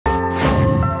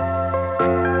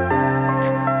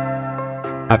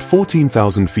At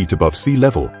 14,000 feet above sea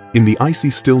level, in the icy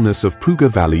stillness of Puga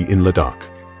Valley in Ladakh,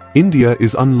 India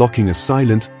is unlocking a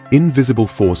silent, invisible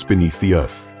force beneath the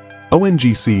earth.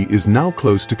 ONGC is now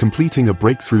close to completing a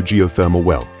breakthrough geothermal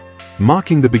well,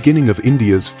 marking the beginning of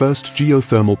India's first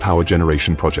geothermal power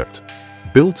generation project.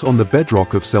 Built on the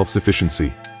bedrock of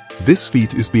self-sufficiency, this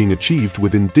feat is being achieved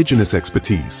with indigenous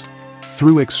expertise,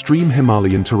 through extreme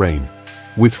Himalayan terrain,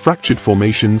 with fractured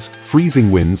formations,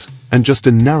 freezing winds, and just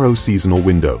a narrow seasonal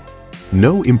window.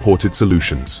 No imported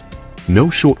solutions. No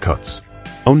shortcuts.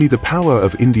 Only the power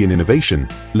of Indian innovation,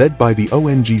 led by the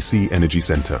ONGC Energy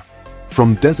Center.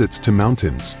 From deserts to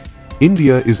mountains,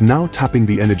 India is now tapping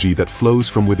the energy that flows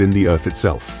from within the earth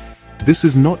itself. This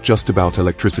is not just about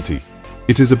electricity.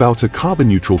 It is about a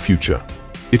carbon-neutral future.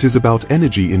 It is about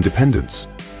energy independence.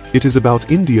 It is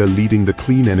about India leading the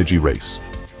clean energy race,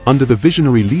 under the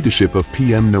visionary leadership of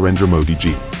PM Narendra Modi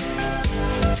ji.